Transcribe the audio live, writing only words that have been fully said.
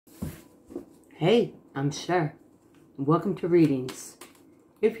Hey, I'm Cher. Welcome to Readings.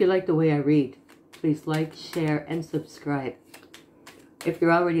 If you like the way I read, please like, share, and subscribe. If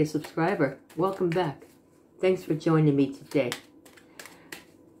you're already a subscriber, welcome back. Thanks for joining me today.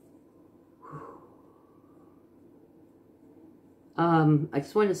 I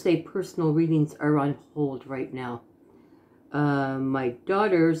just want to say personal readings are on hold right now. My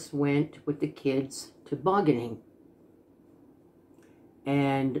daughters went with the kids tobogganing.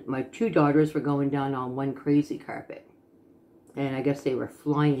 And my two daughters were going down on one crazy carpet. And I guess they were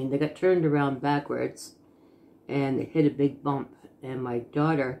flying. They got turned around backwards. And they hit a big bump. And my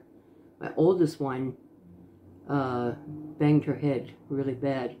daughter, my oldest one, banged her head really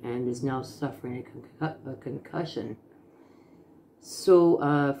bad. And is now suffering a concussion. So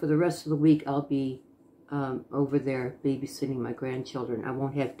for the rest of the week, I'll be over there babysitting my grandchildren. I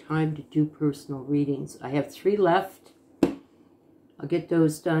won't have time to do personal readings. I have 3 left. I'll get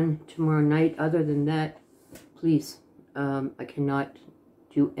those done tomorrow night. Other than that, please, I cannot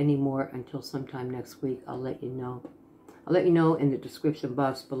do any more until sometime next week. I'll let you know. I'll let you know in the description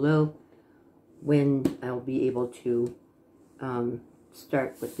box below when I'll be able to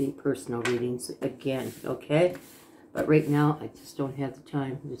start with the personal readings again, okay? But right now, I just don't have the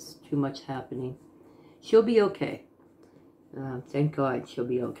time. There's too much happening. She'll be okay. Thank God she'll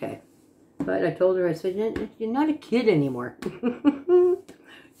be okay. But I told her, I said, you're not a kid anymore.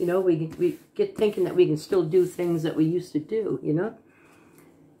 You know, we get thinking that we can still do things that we used to do, you know.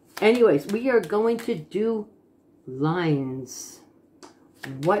 Anyways, we are going to do lines.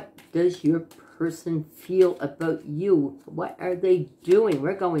 What does your person feel about you? What are they doing?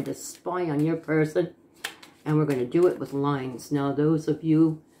 We're going to spy on your person, and we're going to do it with lines. Now, those of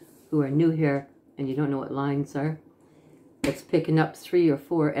you who are new here and you don't know what lines are, it's picking up 3 or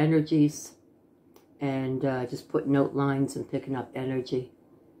 4 energies and just putting out lines and picking up energy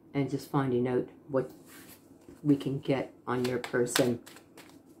and just finding out what we can get on your person.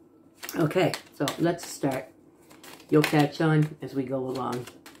 Okay, so let's start. You'll catch on as we go along.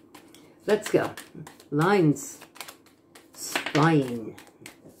 Let's go. Lines. Spying.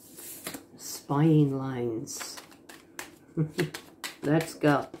 Spying lines. Let's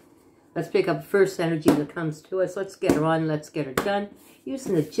go. Let's pick up the first energy that comes to us. Let's get her on. Let's get her done.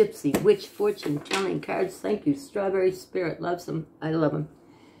 Using the Gypsy Witch Fortune Telling cards. Thank you, Strawberry Spirit. Loves them. I love them.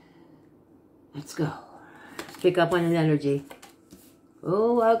 Let's go. Let's pick up on an energy.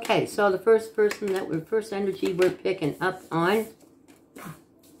 Oh, okay. So the first energy we're picking up on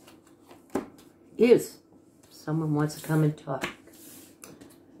is someone wants to come and talk.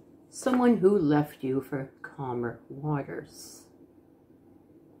 Someone who left you for calmer waters.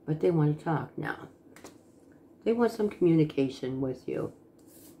 But they want to talk now. They want some communication with you.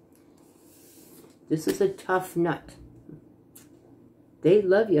 This is a tough nut. They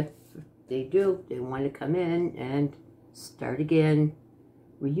love you. They do. They want to come in and start again.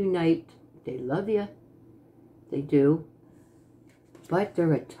 Reunite. They love you. They do. But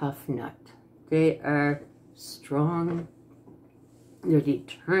they're a tough nut. They are strong. They're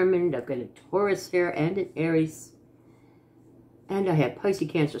determined. I've got a Taurus here and an Aries. And I have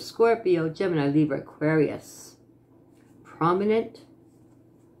Pisces, Cancer, Scorpio, Gemini, Libra, Aquarius. Prominent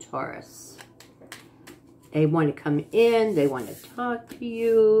Taurus. They want to come in. They want to talk to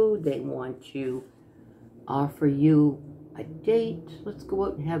you. They want to offer you a date. Let's go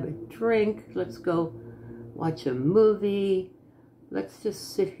out and have a drink. Let's go watch a movie. Let's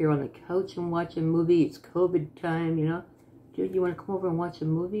just sit here on the couch and watch a movie. It's COVID time, you know. Do you want to come over and watch a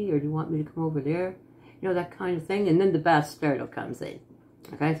movie, or do you want me to come over there? You know, that kind of thing. And then the bastardo comes in.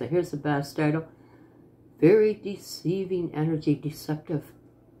 Okay, so here's the bastardo. Very deceiving energy, deceptive.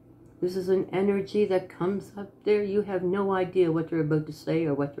 This is an energy that comes up there. You have no idea what they're about to say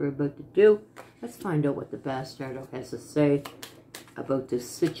or what they're about to do. Let's find out what the bastardo has to say about this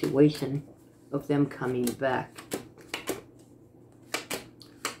situation of them coming back.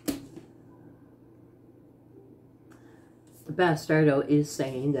 The bastardo is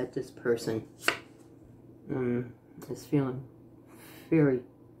saying that this person is feeling very,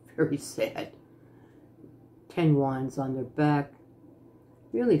 very sad. 10 wands on their back.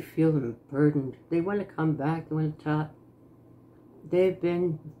 Really feeling burdened. They want to come back. They want to talk. They've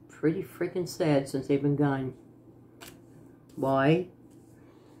been pretty freaking sad since they've been gone. Why?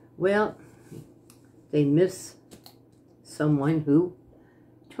 Well, they miss someone who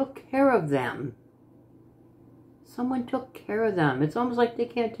took care of them. Someone took care of them. It's almost like they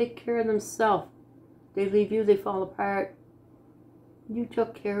can't take care of themselves. They leave you, they fall apart. You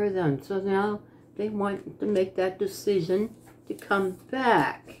took care of them. So now they want to make that decision to come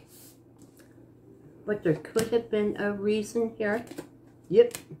back. But there could have been a reason here.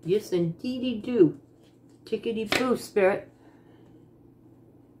 Yep, yes indeedy do. Tickety-boo, Spirit.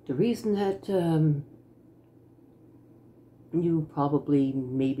 The reason that you probably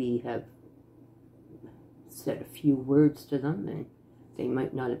maybe have said a few words to them and they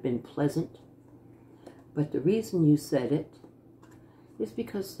might not have been pleasant, but the reason you said it is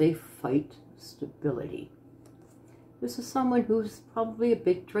because they fight stability. This is someone who's probably a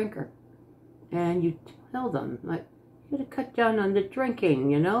big drinker, and you tell them, like, you gotta cut down on the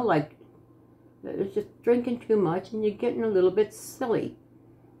drinking, you know, like, it's just drinking too much and you're getting a little bit silly.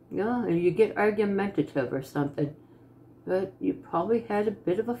 Yeah, or you get argumentative or something. But you probably had a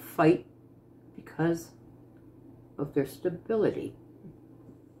bit of a fight because of their stability.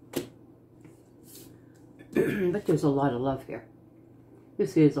 But there's a lot of love here.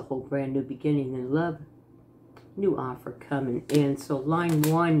 This is a whole brand new beginning in love. New offer coming in. So line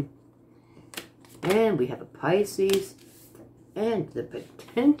 1. And we have a Pisces. And the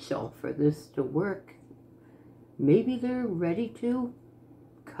potential for this to work. Maybe they're ready to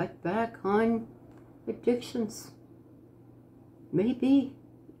cut back on addictions. Maybe.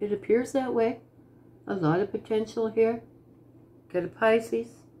 It appears that way. A lot of potential here. Got a Pisces.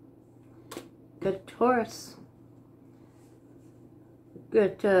 Got a Taurus.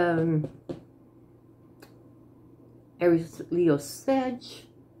 Got Aries, Leo, Sag.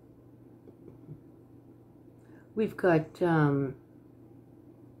 We've got Gemini,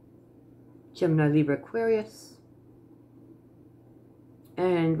 Libra, Aquarius.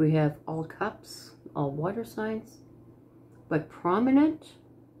 And we have all cups, all water signs. But prominent,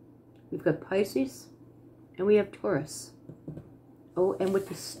 we've got Pisces, and we have Taurus. Oh, and with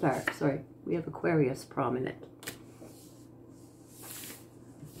the star, sorry, we have Aquarius prominent.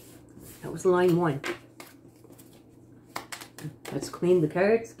 That was line 1. Let's clean the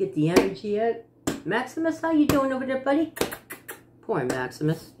cards, get the energy out. Maximus, how you doing over there, buddy? Poor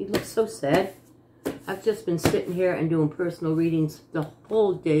Maximus, he looks so sad. I've just been sitting here and doing personal readings the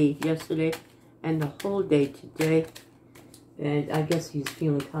whole day yesterday and the whole day today. And I guess he's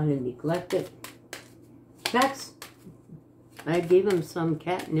feeling kind of neglected. Max, I gave him some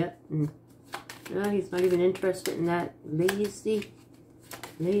catnip, and he's not even interested in that. Lazy.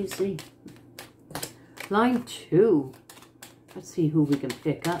 Lazy. Line 2. Let's see who we can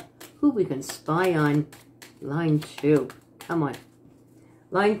pick up. Who we can spy on. Line 2. Come on.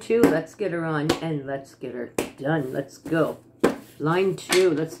 Line 2, let's get her on, and let's get her done. Let's go. Line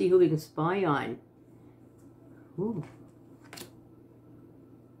 2, let's see who we can spy on. Ooh.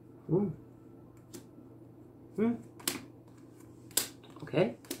 Ooh.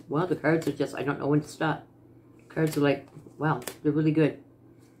 Okay. Well, the cards are just, I don't know when to stop. Cards are like, wow, they're really good.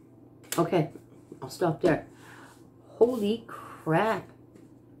 Okay, I'll stop there. Holy crap.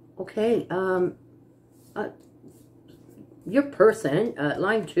 Okay, your person,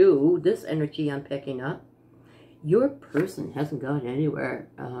 line 2, this energy I'm picking up, your person hasn't gone anywhere.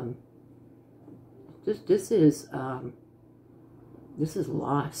 This is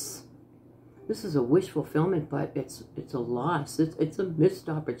loss. This is a wish fulfillment, but it's a loss. It's a missed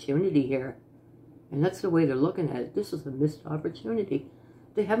opportunity here. And that's the way they're looking at it. This is a missed opportunity.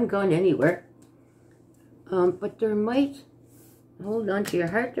 They haven't gone anywhere. But there might, hold on to your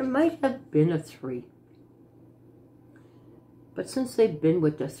heart, there might have been a 3. But since they've been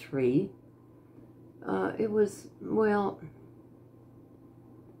with the 3, it was, well,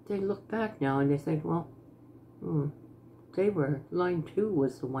 they look back now and they think, well, line 2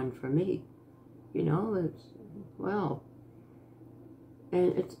 was the one for me. You know, it's, wow.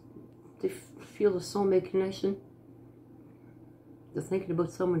 And they feel a soulmate connection. They're thinking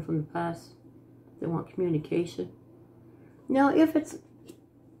about someone from the past. They want communication. Now, if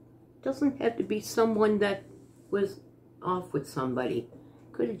doesn't have to be someone that was off with somebody.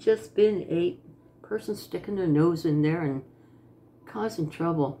 Could have just been a person sticking their nose in there and causing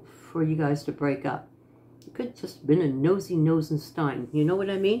trouble for you guys to break up. It could have just been a nosy Nosenstein. You know what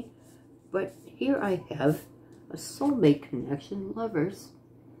I mean? But here I have a soulmate connection, lovers.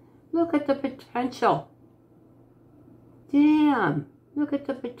 Look at the potential. Damn. Look at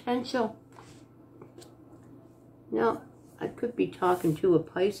the potential. Now, I could be talking to a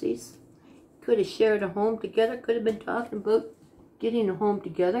Pisces. Could have shared a home together. Could have been talking about getting a home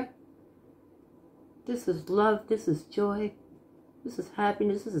together. This is love. This is joy. This is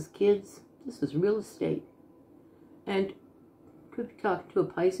happiness. This is kids. This is real estate. And could be talking to a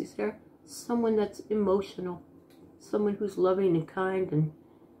Pisces here. Someone that's emotional. Someone who's loving and kind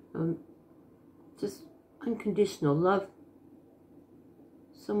and just unconditional love.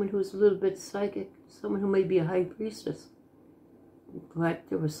 Someone who's a little bit psychic. Someone who may be a high priestess. But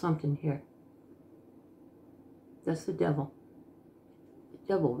there was something here. That's the devil.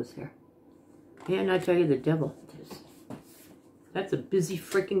 devil was here. And I tell you, the devil, that's a busy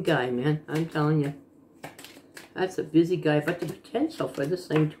freaking guy, man. I'm telling you. That's a busy guy. But the potential for this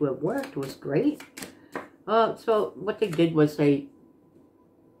thing to have worked was great. So what they did was they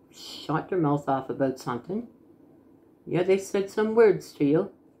shot their mouth off about something. Yeah, they said some words to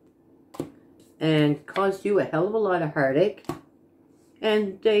you. And caused you a hell of a lot of heartache.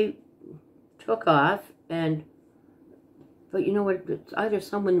 And they took off. But you know what? It's either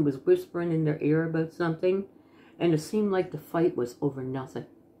someone was whispering in their ear about something. And it seemed like the fight was over nothing.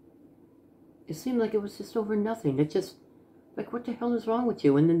 It seemed like it was just over nothing. It just, like, what the hell is wrong with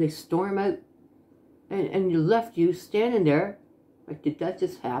you? And then they storm out. And you left you standing there. Like, did that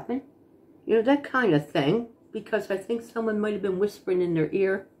just happen? You know, that kind of thing. Because I think someone might have been whispering in their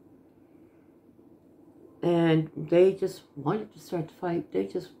ear. And they just wanted to start the fight. They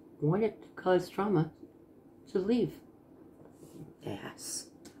just wanted to cause trauma to leave. Ass.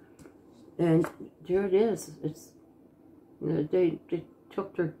 And there it is. It's, you know, they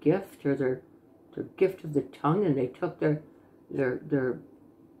took their gift, or their gift of the tongue, and they took their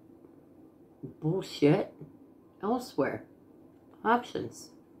bullshit elsewhere. Options.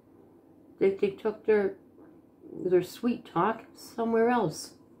 They took their sweet talk somewhere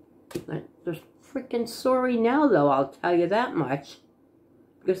else. But they're freaking sorry now, though, I'll tell you that much.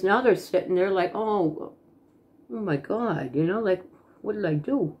 Because now they're sitting there like, oh my God, you know, like, what did I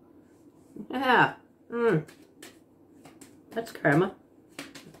do? Yeah. That's karma.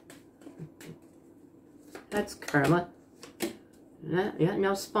 That's karma. Yeah,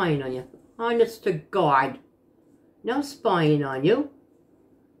 now spying on you. Honest to God. Now spying on you.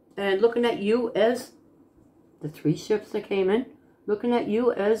 And looking at you as the 3 ships that came in. Looking at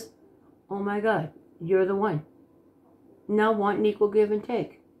you as, oh my God, you're the one. Now wanting equal give and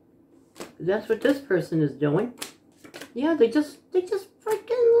take. That's what this person is doing. Yeah, they just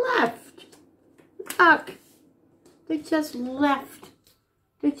freaking left. Fuck. They just left.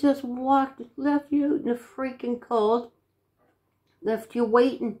 They just left you in the freaking cold. Left you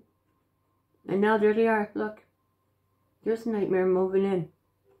waiting. And now there they are. Look. There's Nightmare moving in.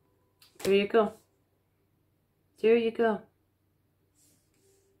 There you go. There you go.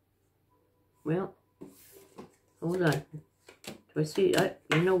 Well, hold on. Do I see?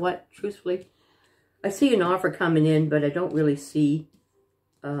 You know what? Truthfully, I see an offer coming in, but I don't really see.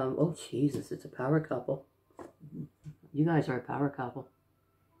 Oh, Jesus, it's a power couple. You guys are a power couple.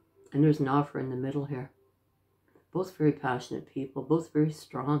 And there's an offer in the middle here. Both very passionate people. Both very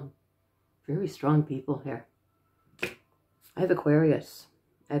strong. Very strong people here. I have Aquarius.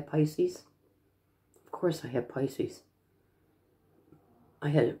 I have Pisces. Of course I have Pisces. I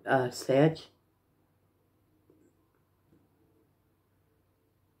had Sag.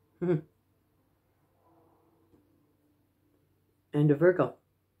 And a Virgo.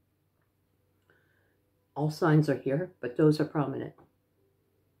 All signs are here, but those are prominent.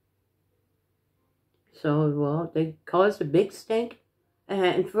 So, well, they caused a big stink.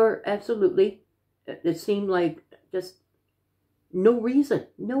 And for absolutely, it seemed like just no reason.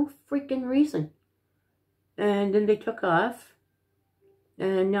 No freaking reason. And then they took off.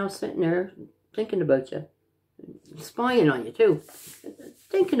 And now sitting there thinking about you. Spying on you, too.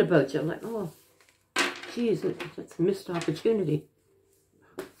 Thinking about you. Like, oh, geez, that's a missed opportunity.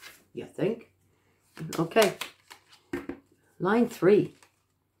 You think? Okay. Line 3.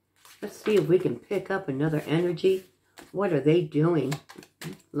 Let's see if we can pick up another energy. What are they doing?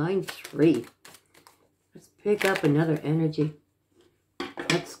 Line 3. Let's pick up another energy.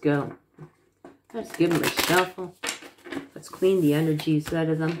 Let's go. Let's give them a shuffle. Let's clean the energies out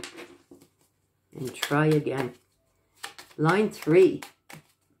of them. And try again. Line 3.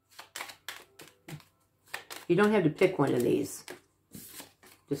 You don't have to pick one of these.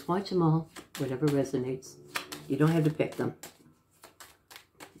 Just watch them all. Whatever resonates. You don't have to pick them.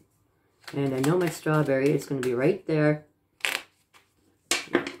 And I know my strawberry is going to be right there.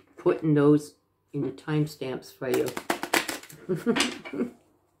 Putting those in the timestamps for you.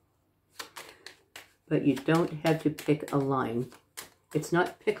 But you don't have to pick a line. It's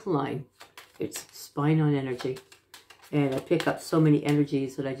not pick a line. It's spine on energy. And I pick up so many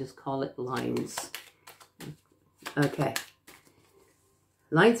energies that I just call it lines. Okay.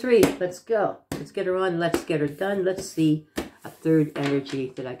 Line 3. Let's go. Let's get her on. Let's get her done. Let's see a third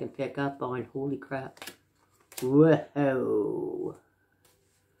energy that I can pick up on. Holy crap. Whoa.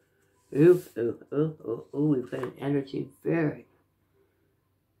 Ooh, ooh, ooh, ooh, ooh. We've got an energy very,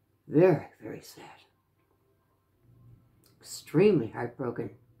 very, very sad. Extremely heartbroken.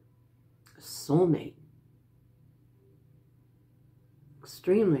 A soulmate.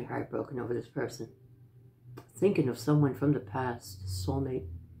 Extremely heartbroken over this person. thinking of someone from the past, soulmate,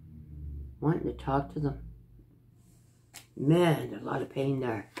 wanting to talk to them. Man, a lot of pain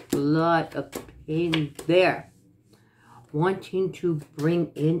there. A lot of pain there. Wanting to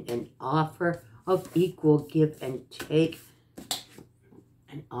bring in an offer of equal give and take.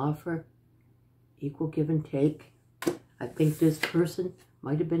 An offer, equal give and take. I think this person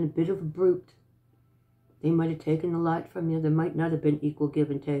might have been a bit of a brute. They might have taken a lot from you. There might not have been equal give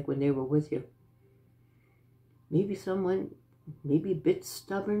and take when they were with you. Maybe someone, maybe a bit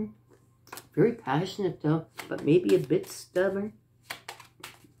stubborn. Very passionate though, but maybe a bit stubborn.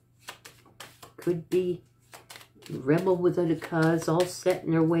 Could be rebel without a cause, all set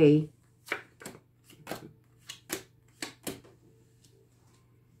in their way.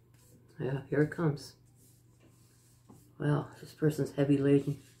 Yeah, here it comes. Well, this person's heavy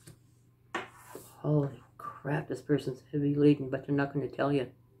laden. Holy crap, this person's heavy laden, but they're not going to tell you.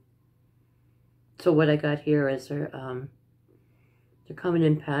 So what I got here is they're coming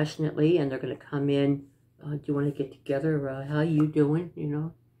in passionately, and they're going to come in. Do you want to get together? How you doing? You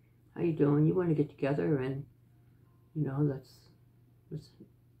know, how you doing? You want to get together, and you know, let's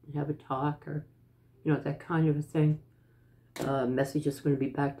have a talk, or you know, that kind of a thing. Message is going to be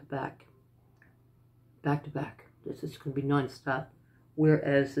back to back. Back to back. This is going to be non-stop.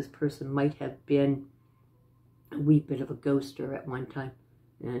 Whereas this person might have been a wee bit of a ghoster at one time.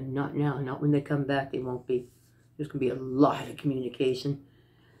 And not now. Not when they come back, they won't be. There's going to be a lot of communication.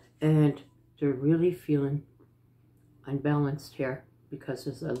 And they're really feeling unbalanced here because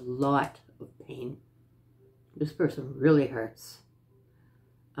there's a lot of pain. This person really hurts.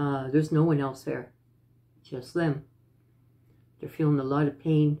 There's no one else there. Just them. They're feeling a lot of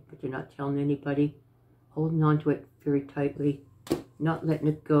pain, but they're not telling anybody. Holding on to it very tightly. Not letting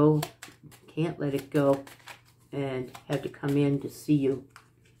it go. Can't let it go. And had to come in to see you.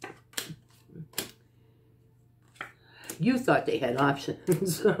 You thought they had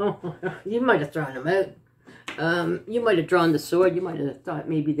options. So you might have thrown them out. You might have drawn the sword. You might have thought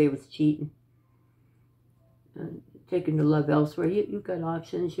maybe they was cheating. Taking the love elsewhere. You got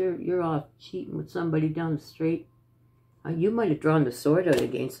options. You're off cheating with somebody down the street. You might have drawn the sword out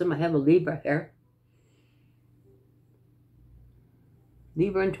against them. I have a Libra here.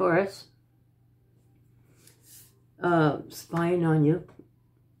 Libra and Taurus. Spying on you.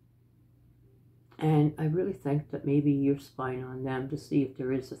 And I really think that maybe you're spying on them to see if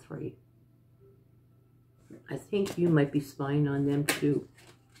there is a 3. I think you might be spying on them too.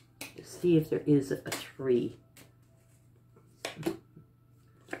 To see if there is a 3.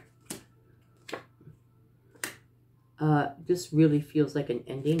 This really feels like an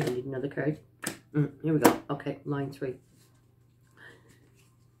ending. I need another card. Here we go. Okay, line 3.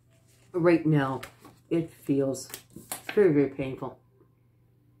 Right now, it feels very, very painful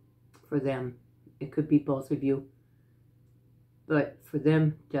for them. It could be both of you. But for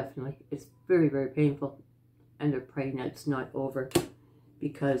them, definitely, it's very, very painful. And they're praying that it's not over.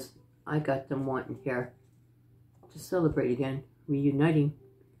 Because I got them wanting here to celebrate again. Reuniting.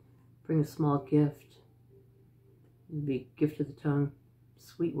 Bring a small gift. It'd be a gift to the tongue.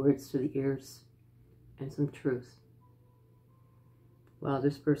 Sweet words to the ears. And some truth. Wow,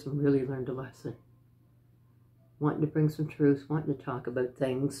 this person really learned a lesson. Wanting to bring some truth, wanting to talk about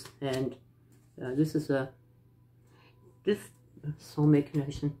things, and this is a soulmate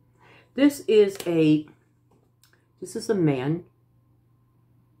connection. This is a man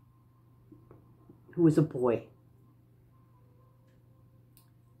who is a boy.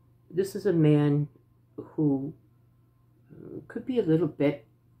 This is a man who could be a little bit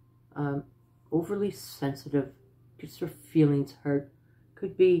overly sensitive, gets their feelings hurt.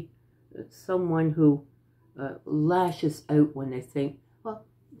 Could be someone who lashes out when they think, well,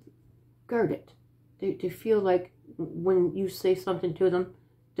 guard it. They feel like when you say something to them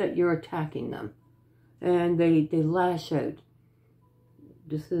that you're attacking them. And they lash out.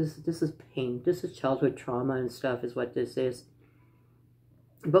 This is pain. This is childhood trauma and stuff is what this is.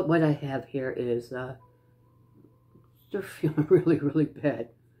 But what I have here is they're feeling really, really bad.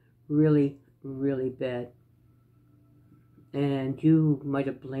 Really, really bad. And you might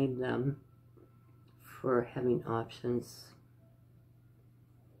have blamed them for having options.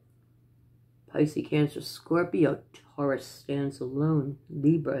 Pisces, Cancer, Scorpio, Taurus stands alone.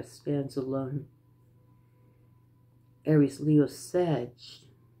 Libra stands alone. Aries, Leo, Sag.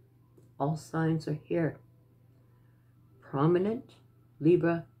 All signs are here. Prominent.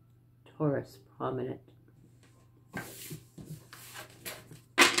 Libra, Taurus, prominent.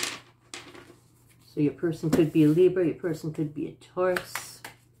 So your person could be a Libra, your person could be a Taurus.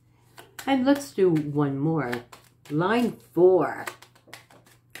 And let's do one more. Line 4.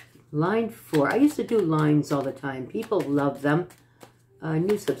 Line 4. I used to do lines all the time. People love them.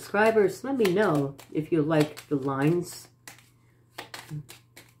 New subscribers, let me know if you like the lines.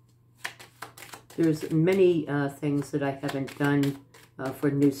 There's many things that I haven't done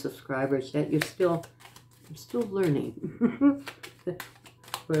for new subscribers yet. I'm still learning.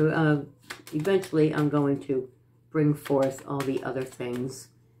 Eventually, I'm going to bring forth all the other things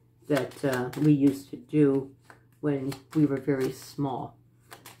that we used to do when we were very small.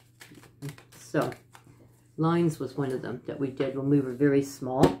 So, lines was one of them that we did when we were very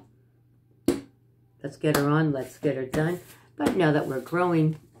small. Let's get her on, let's get her done. But now that we're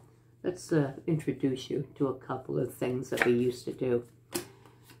growing, let's introduce you to a couple of things that we used to do.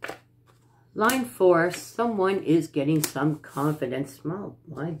 Line 4, someone is getting some confidence. Oh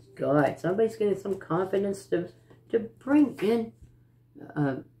my God, somebody's getting some confidence to bring in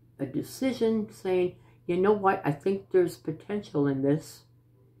a decision saying, you know what, I think there's potential in this.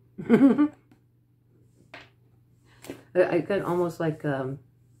 I got almost like a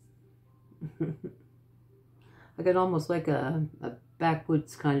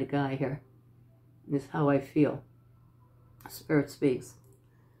backwoods kind of guy here. Is how I feel. Spirit speaks.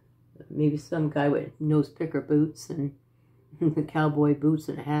 Maybe some guy with nose picker boots and cowboy boots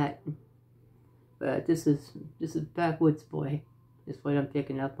and a hat. But this is backwoods boy, is what I'm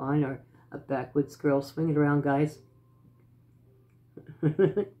picking up on, or a backwoods girl. Swing it around, guys.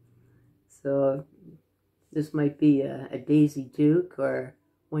 So this might be a Daisy Duke or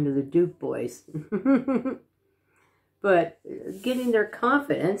one of the Duke boys. But getting their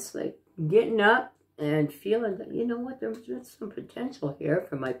confidence, like getting up and feeling that, you know what, there's some potential here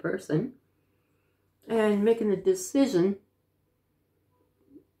for my person. And making a decision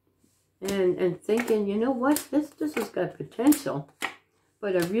and thinking, you know what, this has got potential.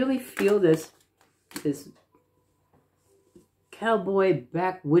 But I really feel this cowboy,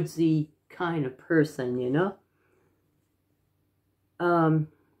 backwoodsy kind of person, you know.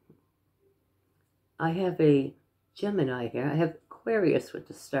 I have a Gemini here. I have Aquarius with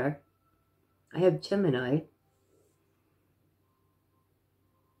the star. I have Gemini.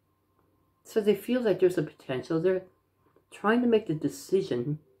 So they feel like there's a potential. They're trying to make the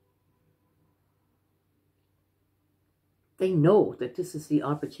decision. They know that this is the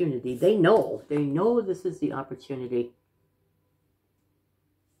opportunity. They know this is the opportunity.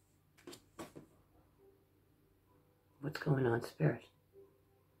 What's going on, Spirit?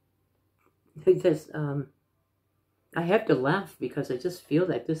 Because I have to laugh because I just feel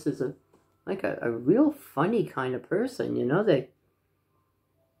that this is a real funny kind of person, you know.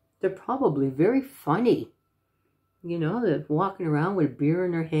 They're probably very funny, you know. They're walking around with a beer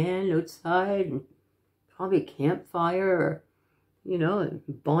in their hand outside, and probably a campfire or, you know, a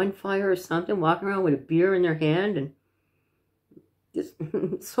bonfire or something, walking around with a beer in their hand and just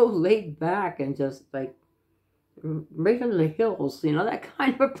so laid back and just like right under the hills, you know, that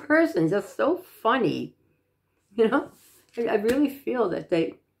kind of a person, just so funny, you know. I really feel that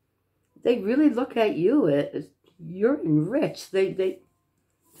they really look at you as you're enriched. They're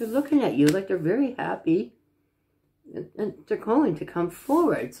looking at you like they're very happy, and they're going to come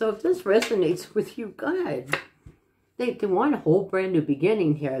forward. So if this resonates with you, good. They want a whole brand new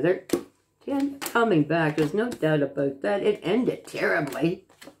beginning here. They're coming back. There's no doubt about that. It ended terribly.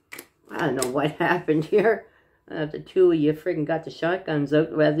 I don't know what happened here. The two of you friggin' got the shotguns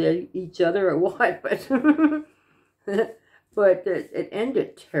out with each other or what, but but it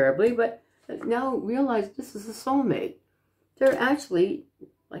ended terribly. But now realize this is a soulmate. They're actually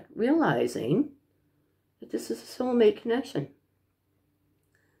like realizing that this is a soulmate connection.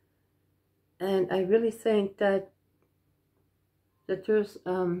 And I really think that there's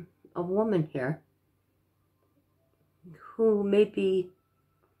a woman here who may be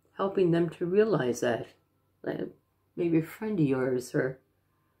helping them to realize that. Maybe a friend of yours or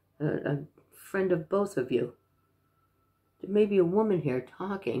a friend of both of you. There may be a woman here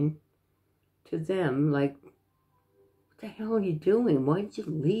talking to them like, what the hell are you doing? Why did you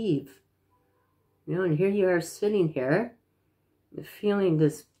leave? You know, and here you are sitting here feeling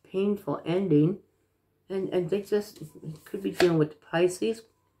this painful ending, and they just could be dealing with the Pisces.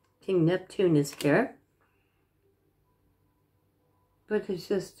 King Neptune is here. But it's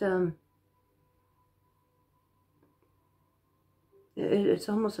just it's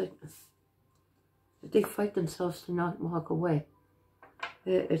almost like they fight themselves to not walk away.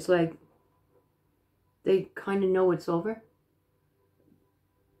 It's like they kind of know it's over.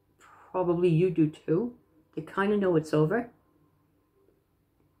 Probably you do too. They kind of know it's over.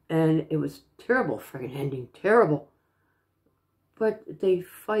 And it was terrible friggin' ending. Terrible. But they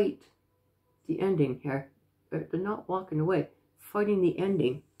fight the ending here. They're not walking away. Fighting the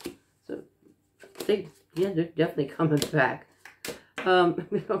ending. yeah, they're definitely coming back.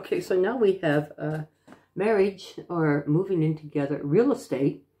 Okay, so now we have marriage or moving in together, real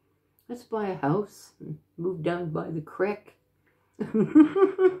estate. Let's buy a house and move down by the creek.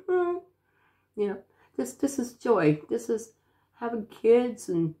 You know, this is joy. This is having kids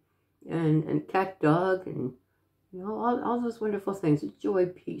and cat, dog, and you know, all those wonderful things. Joy,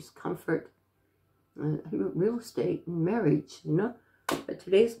 peace, comfort, real estate, and marriage. You know, but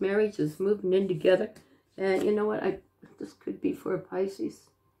today's marriage is moving in together, and you know what? This could be for a Pisces.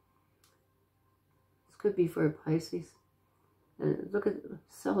 This could be for a Pisces. And look at the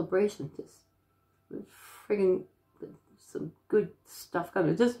celebration. This friggin' some good stuff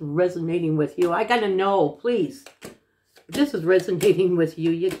coming. Is this resonating with you? I gotta know, please. If this is resonating with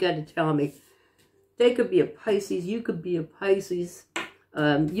you, you gotta tell me. They could be a Pisces. You could be a Pisces.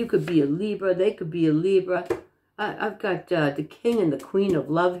 You could be a Libra. They could be a Libra. I've got the King and the Queen of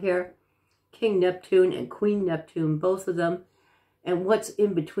Love here. King Neptune and Queen Neptune, both of them. And what's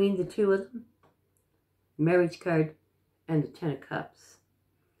in between the two of them? Marriage card and the Ten of Cups.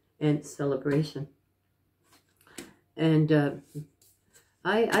 And celebration. And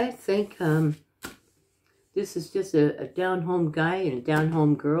I think this is just a down-home guy and a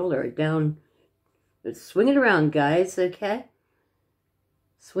down-home girl, or a down... Swing it around, guys, okay?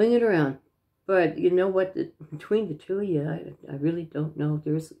 Swing it around. But you know what? Between the two of you, I really don't know.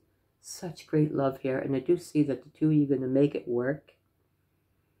 There's such great love here. And I do see that the two of you are going to make it work.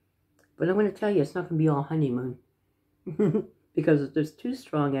 But I'm going to tell you, it's not going to be all honeymoon. Because there's two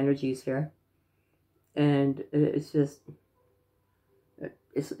strong energies here. And it's just...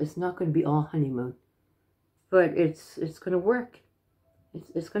 It's not going to be all honeymoon. But it's going to work.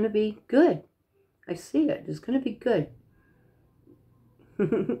 It's going to be good. I see it. It's going to be good.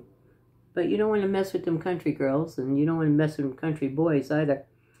 But you don't want to mess with them country girls, and you don't want to mess with them country boys either.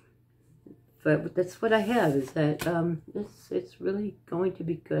 But that's what I have, is that it's really going to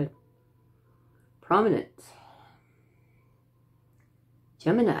be good. Prominent.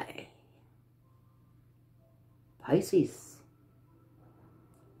 Gemini. Pisces.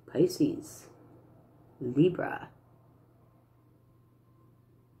 Pisces. Libra.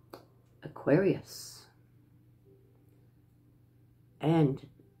 Aquarius. And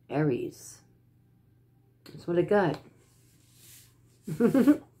Aries. That's what I got.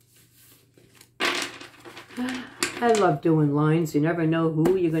 I love doing lines. You never know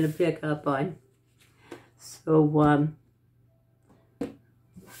who you're going to pick up on. So,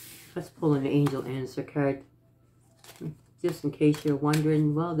 let's pull an angel answer card. Just in case you're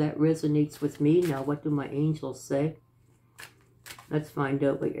wondering, well, that resonates with me. Now, what do my angels say? Let's find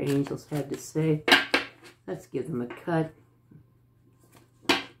out what your angels have to say. Let's give them a cut.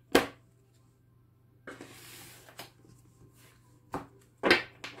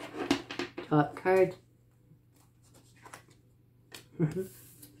 Top card.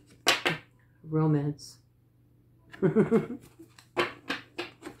 Romance.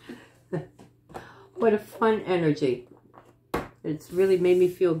 What a fun energy. It's really made me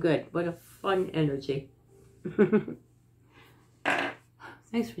feel good. What a fun energy.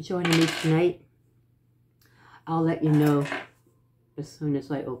 Thanks for joining me tonight. I'll let you know as soon as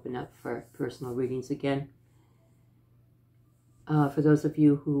I open up for personal readings again. For those of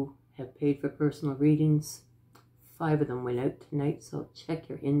you who have paid for personal readings, 5 of them went out tonight, so check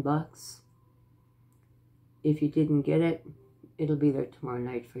your inbox. If you didn't get it, it'll be there tomorrow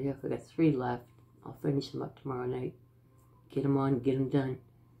night for you. I've got 3 left. I'll finish them up tomorrow night. Get them on, get them done.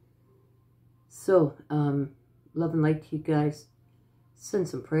 So, love and light to you guys. Send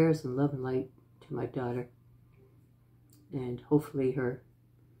some prayers and love and light to my daughter. And hopefully her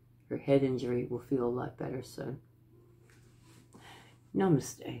head injury will feel a lot better soon.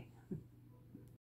 Namaste.